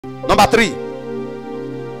Number 3.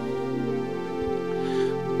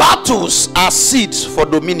 Battles are seeds for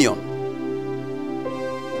dominion.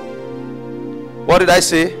 What did I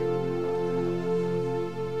say?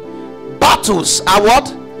 Battles are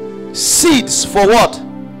what? Seeds for what?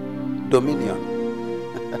 Dominion.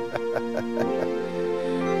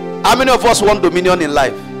 How many of us want dominion in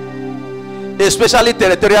life? Especially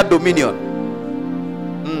territorial dominion.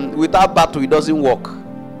 Without battle, it doesn't work.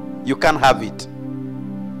 You can't have it.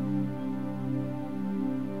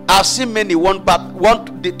 I've seen many want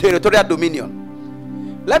the territorial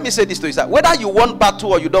dominion. Let me say this to you, sir. Whether you want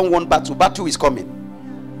battle or you don't want battle, battle is coming.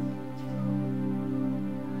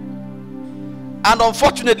 And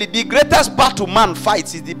unfortunately, the greatest battle man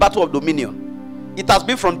fights is the battle of dominion. It has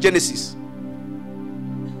been from Genesis.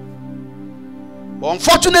 But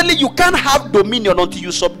unfortunately, you can't have dominion until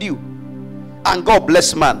you subdue. And God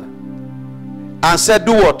bless man and said,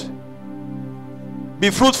 do what?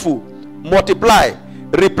 Be fruitful, multiply,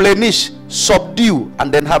 replenish, subdue,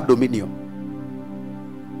 and then have dominion.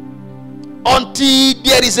 Until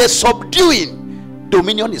there is a subduing,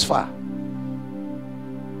 dominion is far.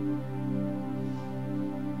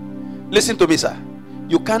 Listen to me, sir.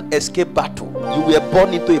 You can't escape battle. You were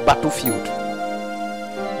born into a battlefield.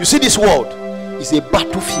 You see, this world is a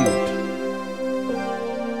battlefield.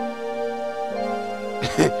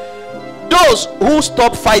 Those who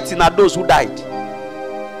stop fighting are those who died.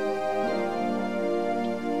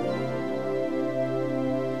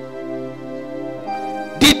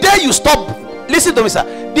 The day you stop, listen to me, sir.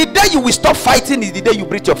 The day you will stop fighting is the day you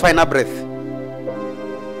breathe your final breath.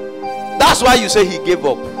 That's why you say he gave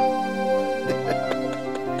up.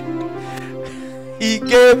 He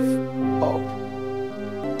gave up.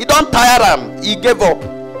 He don't tire him. He gave up.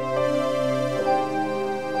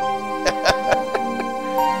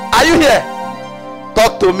 Are you here?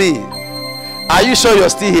 Talk to me. Are you sure you're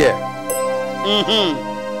still here?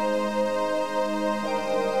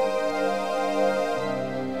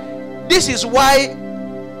 This is why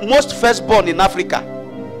most firstborn in Africa,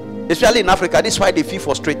 especially in Africa, this is why they feel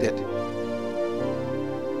frustrated.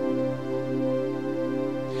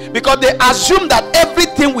 Because they assume that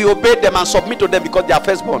everything will obey them and submit to them because they are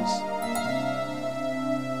firstborns.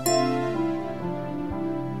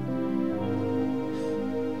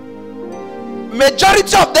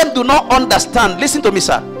 Majority of them do not understand, listen to me,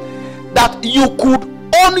 sir, that you could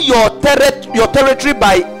own your territory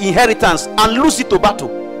by inheritance and lose it to battle.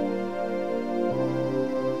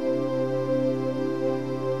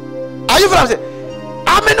 Are you what I'm saying?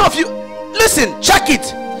 How many of you, listen, check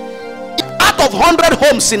it. Out of 100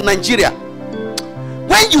 homes in Nigeria,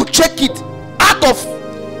 when you check it, out of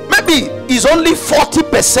maybe it's only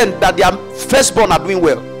 40% that their firstborn are doing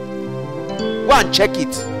well. Go and check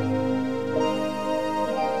it.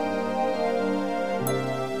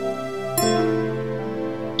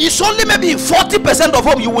 It's only maybe 40% of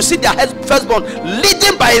whom you will see their firstborn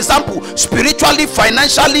leading by example, spiritually,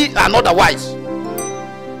 financially, and otherwise.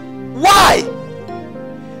 Why?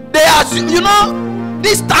 They are, you know,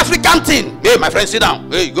 this African thing. Hey, my friend, sit down.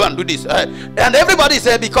 Hey, go and do this. And everybody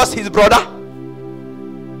said because his brother.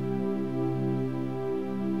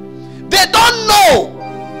 They don't know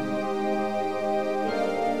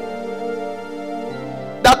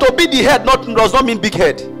that to be the head does not mean big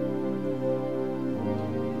head.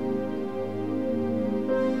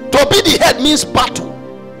 To be the head means battle.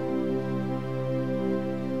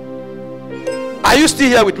 Are you still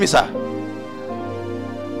here with me, sir?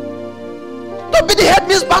 To be the head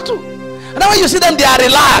means battle. And now when you see them, they are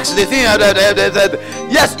relaxed. They think,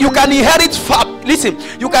 yes, you can inherit. Listen,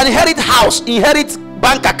 you can inherit house, inherit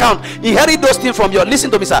bank account, inherit those things from your.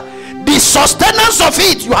 Listen to me, sir. The sustenance of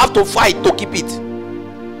it, you have to fight to keep it.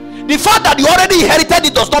 The fact that you already inherited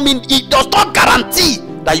it does not mean, it does not guarantee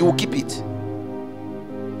that you will keep it.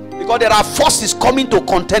 Because there are forces coming to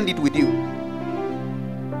contend it with you.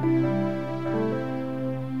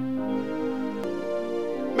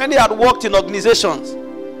 Many had worked in organizations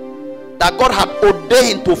that God had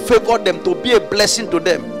ordained to favor them, to be a blessing to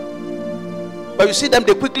them. But you see them,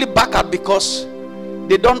 they quickly back out because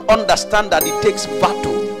they don't understand that it takes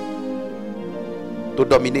battle to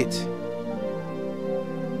dominate.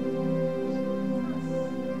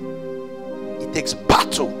 It takes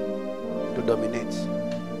battle to dominate.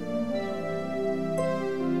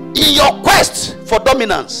 In your quest for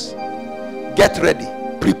dominance, get ready,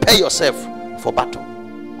 prepare yourself for battle.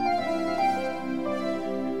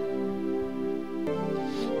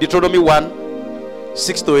 Deuteronomy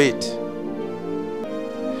 1:6-8.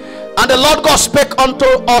 And the Lord God spake unto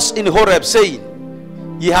us in Horeb, saying,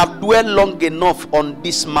 Ye have dwelt long enough on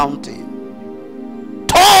this mountain.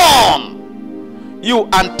 Turn you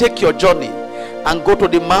and take your journey and go to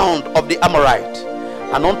the mount of the Amorite,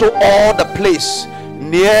 and unto all the place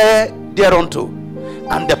near thereunto,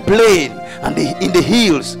 and the plain, and in the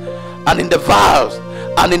hills, and in the valleys,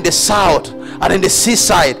 and in the south, and in the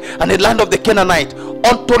seaside, and the land of the Canaanite,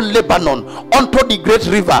 unto Lebanon, unto the great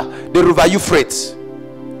river, the river Euphrates.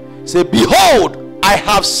 Say, behold, I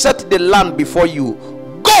have set the land before you.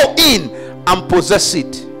 Go in and possess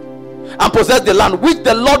it, and possess the land which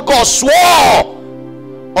the Lord God swore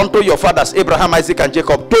unto your fathers Abraham, Isaac, and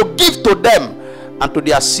Jacob, to give to them and to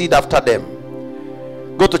their seed after them.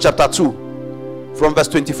 Go to chapter 2 from verse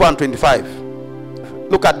 24 and 25.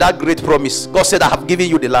 Look at that great promise. God said, I have given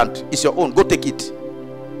you the land. It's your own. Go take it.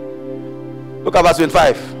 Look at verse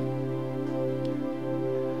 25.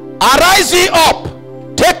 Arise ye up,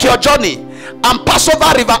 take your journey, and pass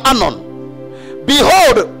over river Arnon.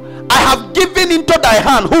 Behold, I have given into thy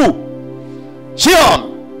hand who?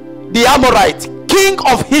 Sihon the Amorite, king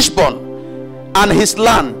of Heshbon, and his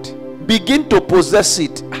land. Begin to possess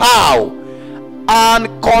it. How?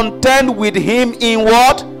 And contend with him in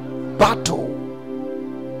what? Battle.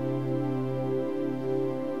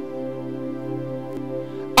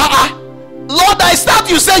 Lord, I start,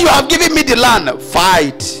 you say you have given me the land.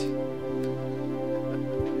 Fight.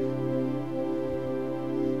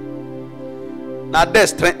 Now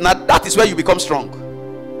that is where you become strong.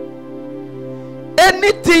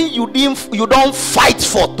 Anything you don't fight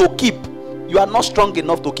for to keep, you are not strong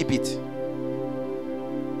enough to keep it.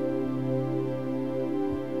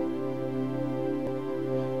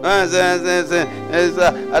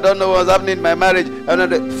 I don't know what's happening in my marriage.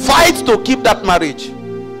 Fight to keep that marriage.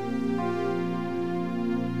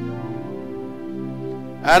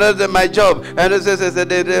 And my job. And if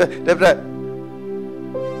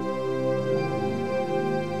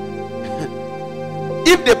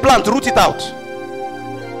they plant, root it out.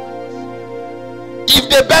 If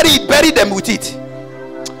they bury it, bury them with it.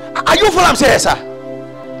 Are you following what I'm saying, sir?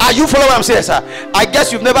 Are you following what I'm saying, sir? I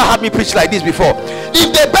guess you've never heard me preach like this before.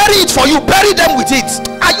 If they bury it for you, bury them with it.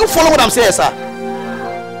 Are you following what I'm saying, sir?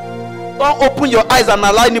 Don't open your eyes and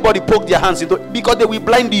allow anybody poke their hands into it, because they will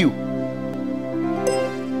blind you.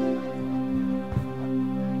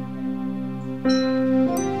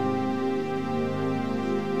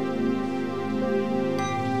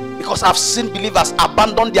 Because I've seen believers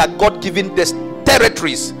abandon their God-given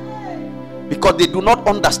territories because they do not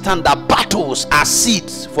understand that battles are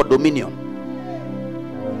seeds for dominion.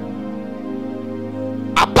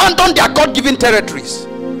 Abandon their God-given territories.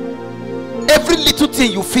 Every little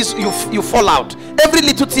thing you fall out. Every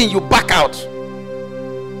little thing you back out.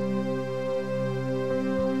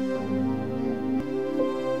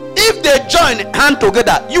 If they join hand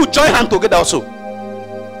together, you join hand together also.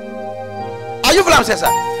 Are you following, sir?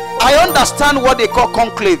 I understand what they call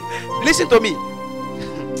conclave. Listen to me.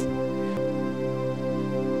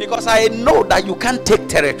 Because I know that you can't take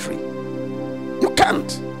territory. You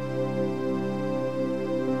can't.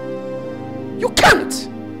 You can't.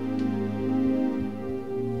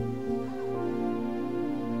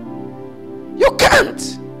 You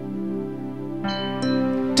can't.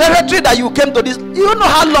 Territory that you came to this, you know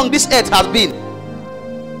how long this earth has been.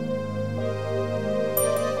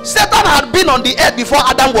 Satan had been on the earth before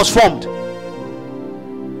Adam was formed.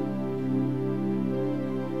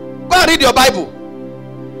 Go and read your Bible.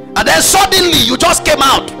 And then suddenly you just came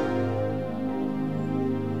out.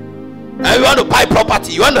 And you want to buy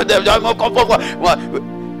property. You want to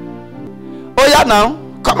oh yeah, now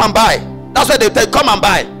come and buy. That's why they tell you, come and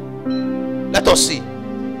buy. Let us see.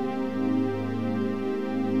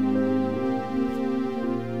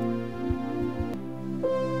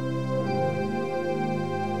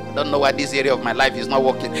 I don't know why this area of my life is not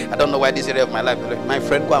working. I don't know why this area of my life. My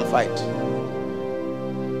friend, go and fight.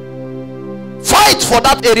 Fight for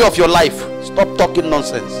that area of your life. Stop talking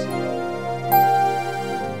nonsense.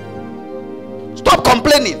 Stop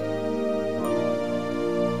complaining.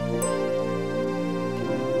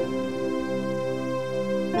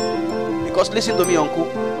 Because listen to me, uncle.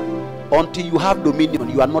 Until you have dominion,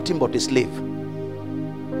 you are nothing but a slave.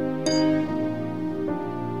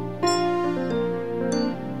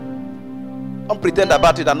 Don't pretend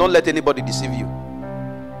about it and don't let anybody deceive you.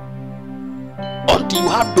 Until you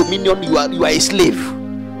have dominion, you are a slave.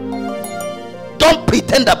 Don't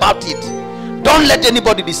pretend about it. Don't let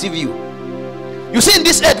anybody deceive you. You see, in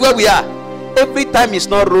this earth where we are, every time it's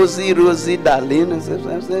not rosy, darling.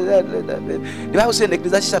 The Bible says in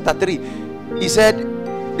Ecclesiastes chapter 3, he said,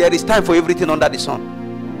 there is time for everything under the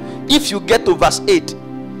sun. If you get to verse 8,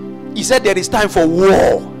 he said there is time for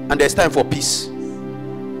war and there is time for peace.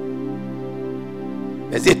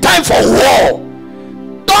 There's a time for war.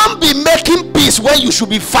 Don't be making peace when you should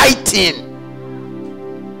be fighting.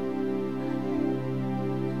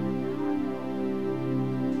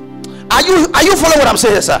 Are you following what I'm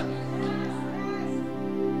saying, sir?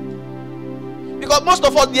 Because most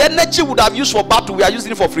of us, the energy would have used for battle, we are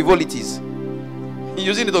using it for frivolities. You're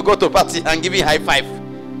using it to go to a party and giving high five.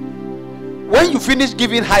 When you finish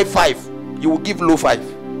giving high five, you will give low five.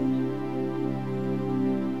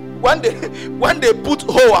 When they put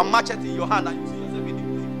hoe and machete in your hand and you see yourself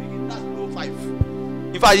in the that's low five.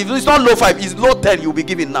 In fact, if it's not low five, it's low 10 you'll be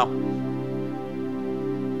giving now.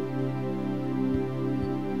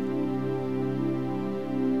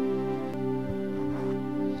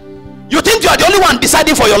 You think you are the only one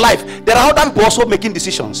deciding for your life. There are other people also making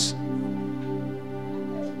decisions.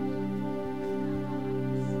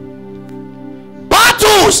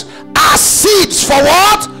 Battles are seeds for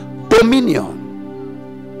what? Dominion.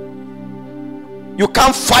 You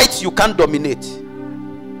can't fight, you can't dominate.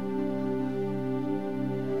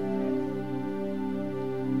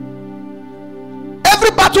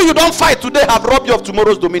 Every battle you don't fight today have robbed you of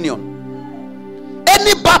tomorrow's dominion.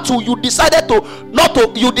 Any battle you decided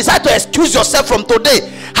you decide to excuse yourself from today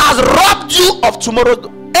has robbed you of tomorrow.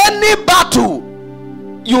 Any battle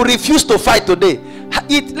you refuse to fight today,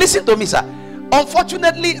 listen to me, sir.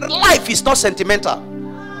 Unfortunately, life is not sentimental.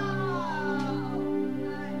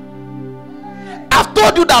 I've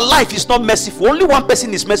told you that life is not merciful. Only one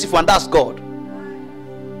person is merciful, and that's God.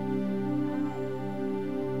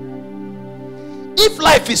 If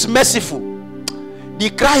life is merciful, the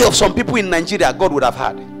cry of some people in Nigeria, God would have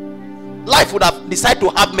heard. Life would have decided to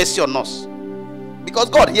have mercy on us, because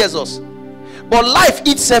God hears us. But life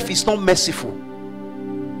itself is not merciful.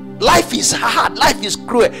 Life is hard. Life is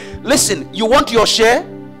cruel. Listen, you want your share?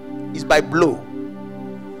 It's by blow.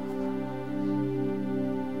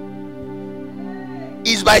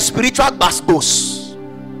 It's by spiritual basbos.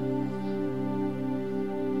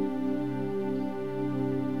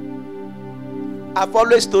 I've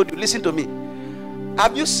always told you, listen to me.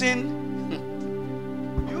 Have you seen,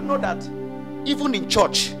 do you know that even in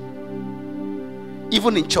church,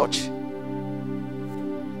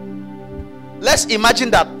 let's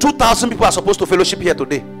imagine that 2,000 people are supposed to fellowship here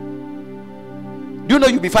today. Do you know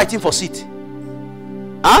you'll be fighting for seat?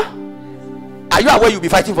 Huh? Are you aware you'll be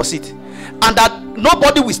fighting for seat? And that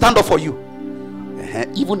nobody will stand up for you.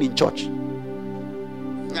 Even in church.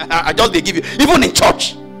 I just they give you, even in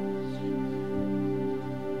church.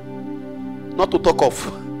 Not to talk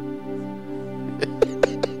of.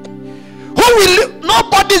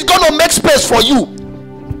 Nobody's gonna make space for you.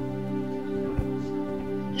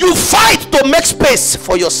 You fight to make space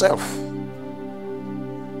for yourself.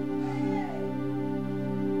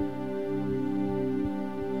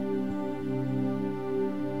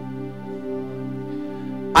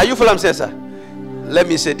 Are you following what I'm saying, sir? Let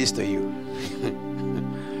me say this to you.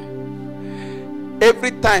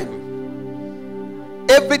 Every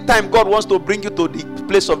time God wants to bring you to the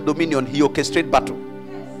place of dominion, he orchestrates battle.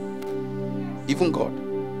 Even God.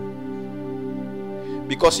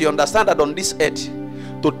 Because you understand that on this earth,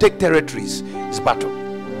 to take territories is battle.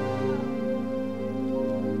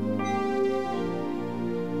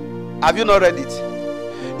 Have you not read it?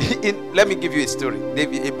 Let me give you a story,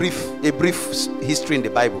 maybe a brief history in the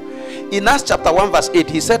Bible. In Acts chapter 1 verse 8,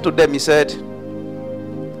 he said to them, he said,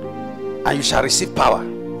 and you shall receive power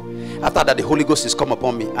after that the Holy Ghost is come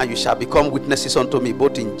upon me, and you shall become witnesses unto me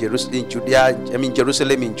both in Jerusalem, in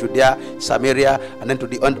Judea, Samaria, and then to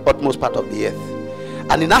the utmost part of the earth.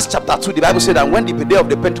 And in Acts chapter 2, the Bible said that when the day of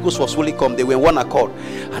the Pentecost was fully come, they were in one accord,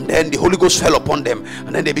 and then the Holy Ghost fell upon them,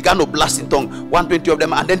 and then they began to blast in tongue, 120 of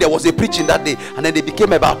them, and then there was a preaching that day, and then they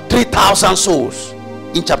became about 3,000 souls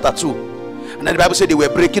in chapter 2. And then the Bible said they were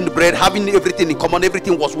breaking the bread, having everything in common,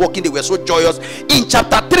 everything was working, they were so joyous. In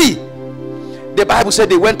chapter 3, the Bible said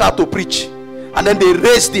they went out to preach, and then they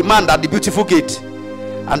raised the man at the beautiful gate.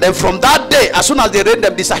 And then from that day, as soon as they raised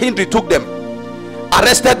them, the Sanhedrin took them,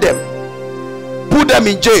 arrested them, put them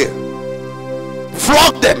in jail,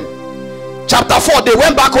 flogged them. Chapter 4, they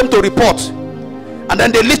went back home to report, and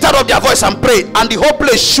then they lifted up their voice and prayed, and the whole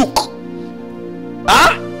place shook.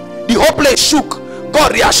 The whole place shook.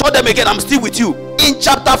 God reassured them again, I'm still with you. In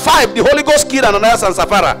chapter 5, the Holy Ghost killed Ananias and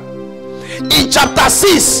Sapphira. In chapter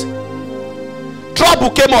 6, trouble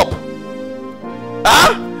came up.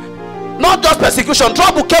 Not just persecution,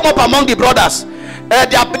 trouble came up among the brothers.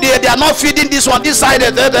 They are not feeding this one, this side,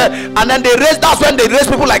 and then they raised. That's when they raised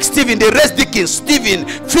people like Stephen. They raised Deacon, Stephen,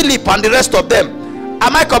 Philip, and the rest of them.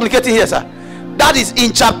 Am I communicating here, sir? That is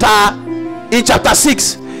in chapter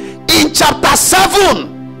 6. In chapter 7,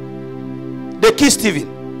 they killed Stephen.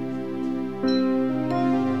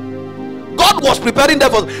 God God was preparing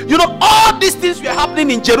them for. You know, all these things were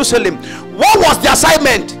happening in Jerusalem. What was the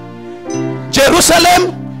assignment?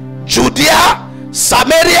 Jerusalem, Judea,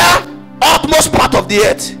 Samaria, utmost part of the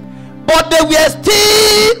earth. But they were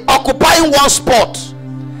still occupying one spot.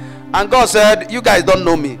 And God said, you guys don't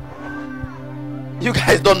know me. You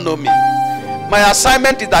guys don't know me. My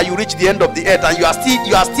assignment is that you reach the end of the earth, and you are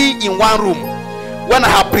still in one room. When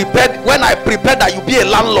I prepared that you be a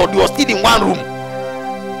landlord, you are still in one room.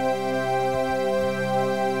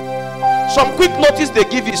 Some quick notice they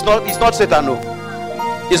give you is not Satan, no.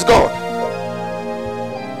 It's God.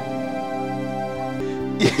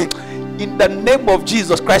 In the name of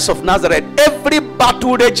Jesus Christ of Nazareth, every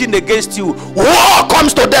battle raging against you, war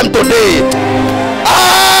comes to them today.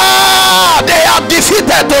 They are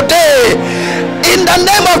defeated today. In the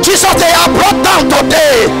name of Jesus, they are brought down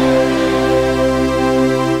today.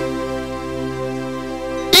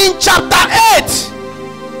 In chapter 8,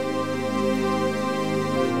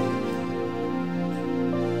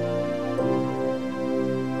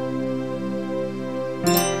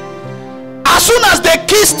 as soon as they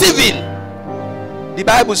killed Stephen, the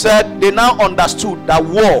Bible said they now understood that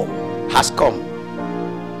war has come.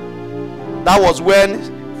 That was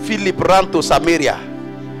when Philip ran to Samaria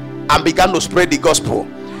and began to spread the gospel.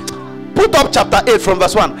 Put up chapter 8 from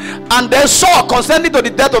verse 1. And then Saul consented to the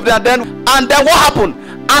death of them. And then what happened?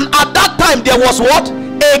 And at that time there was what?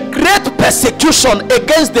 A great persecution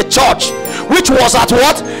against the church, which was at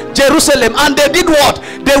what? Jerusalem. And they did what?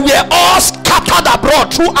 They were all scattered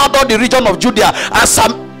abroad throughout all the region of Judea and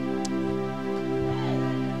some.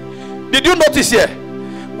 Did you notice here?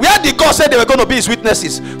 Where did God say they were going to be his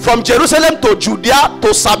witnesses? From Jerusalem to Judea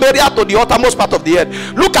to Samaria to the uttermost part of the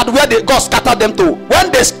earth. Look at where God scattered them to.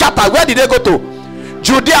 When they scattered, where did they go to?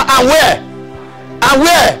 Judea. And where? And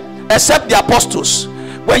where? Except the apostles.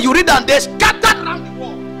 When you read and they scattered around the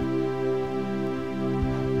world.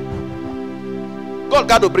 God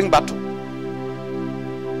got to bring battle.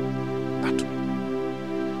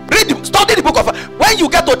 Study the book of. When you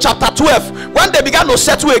get to chapter 12, when they began to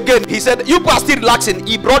settle again, he said, you are still relaxing.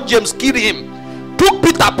 He brought James, killed him, took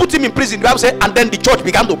Peter, put him in prison. The Bible said, and then the church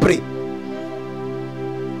began to pray.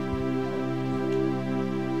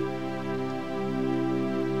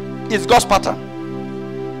 It's God's pattern.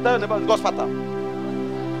 Tell your neighbor, it's God's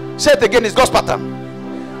pattern. Say it again, it's God's pattern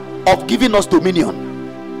of giving us dominion.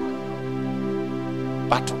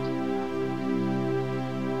 Battle.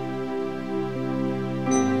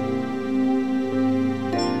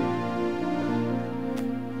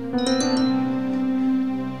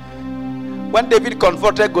 When David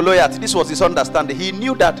confronted Goliath, this was his understanding. He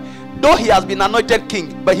knew that though he has been anointed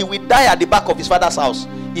king, but he will die at the back of his father's house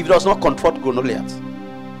if he does not confront Goliath.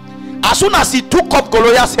 As soon as he took up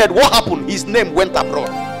Goliath's head, what happened? His name went abroad.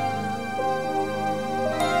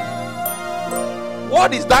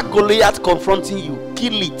 What is that Goliath confronting you?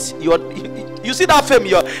 Kill it. You see that fame?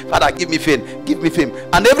 Your father, give me fame, give me fame.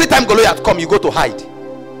 And every time Goliath come, you go to hide.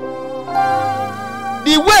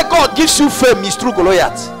 The way God gives you fame is through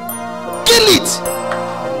Goliath. Kill it.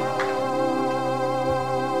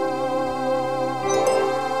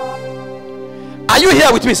 Are you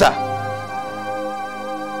here with me, sir?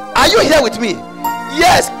 Are you here with me?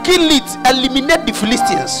 Yes, kill it. Eliminate the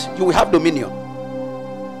Philistines. You will have dominion.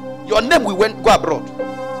 Your name will go abroad.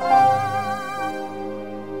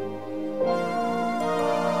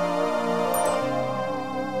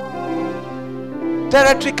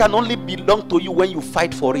 Territory can only belong to you when you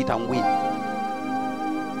fight for it and win.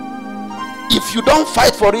 If you don't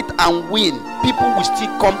fight for it and win, people will still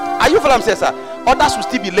come. Are you following me, sir? Others will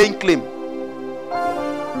still be laying claim.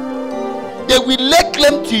 They will lay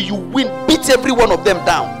claim till you win, beat every one of them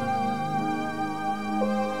down.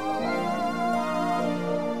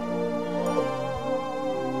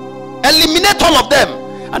 Eliminate all of them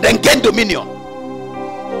and then gain dominion.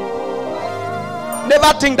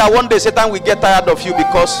 Never think that one day Satan will get tired of you,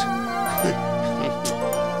 because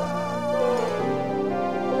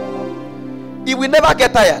he will never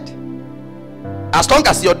get tired. As long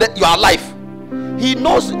as you are alive, he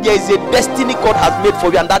knows there is a destiny God has made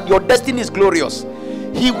for you, and that your destiny is glorious.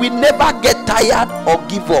 He will never get tired or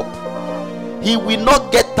give up. He will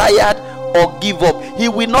not get tired or give up. He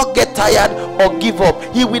will not get tired or give up.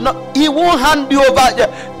 He won't hand you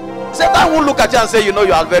over. Satan won't look at you and say, you know,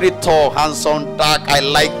 you are very tall, handsome, dark, I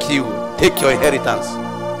like you, take your inheritance.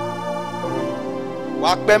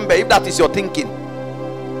 If that is your thinking.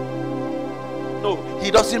 No, he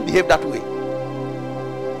doesn't behave that way.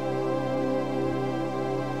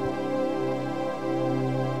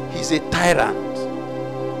 He's a tyrant.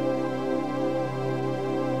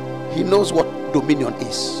 He knows what dominion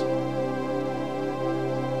is.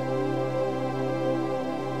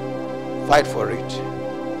 Fight for it.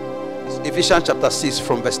 It's Ephesians chapter 6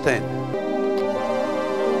 from verse 10.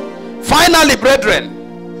 Finally, brethren,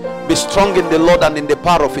 be strong in the Lord and in the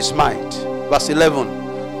power of his might. Verse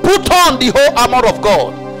 11. Put on the whole armor of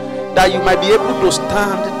God, that you might be able to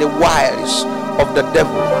stand the wiles of the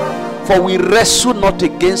devil. For we wrestle not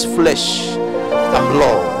against flesh and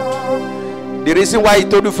blood. The reason why he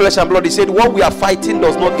told you flesh and blood, he said what we are fighting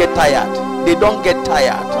does not get tired. They don't get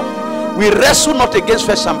tired. We wrestle not against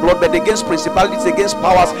flesh and blood, but against principalities, against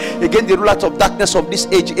powers, against the rulers of darkness of this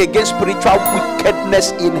age, against spiritual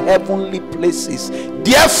wickedness in heavenly places.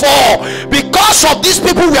 Therefore, because of these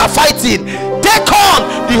people we are fighting, take on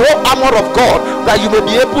the whole armor of God, that you may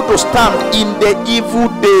be able to stand in the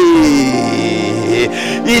evil day.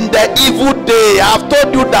 In the evil day. I have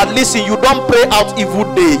told you that, listen, you don't pray out evil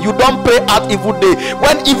day. You don't pray out evil day.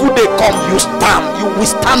 When evil day comes, you stand. You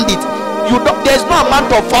withstand it. There's no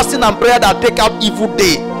amount of fasting and prayer that take out evil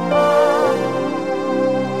day.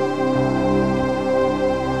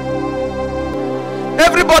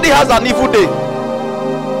 Everybody has an evil day.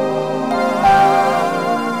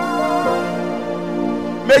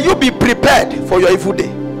 May you be prepared for your evil day.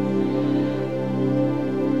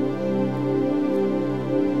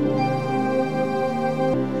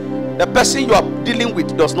 The person you are dealing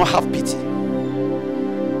with does not have pity.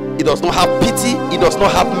 He does not have pity. He does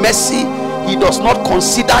not have mercy. He does not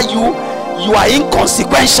consider you. You are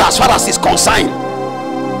inconsequential as far as he's concerned.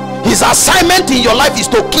 His assignment in your life is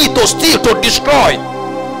to kill, to steal, to destroy.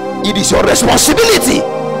 It is your responsibility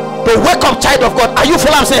to wake up, child of God. Are you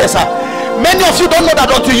following what I'm saying, sir? Many of you don't know that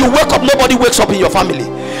until you wake up, nobody wakes up in your family.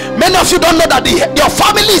 Many of you don't know that your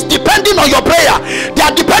family is depending on your prayer. They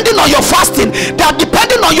are depending on your fasting. They are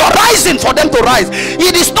depending on your rising for them to rise.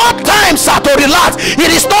 It is not time, sir, to relax.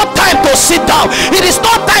 It is not time to sit down. It is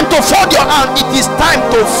not time to fold your hand. It is time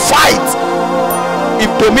to fight. If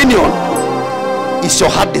dominion is your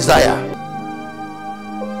heart desire,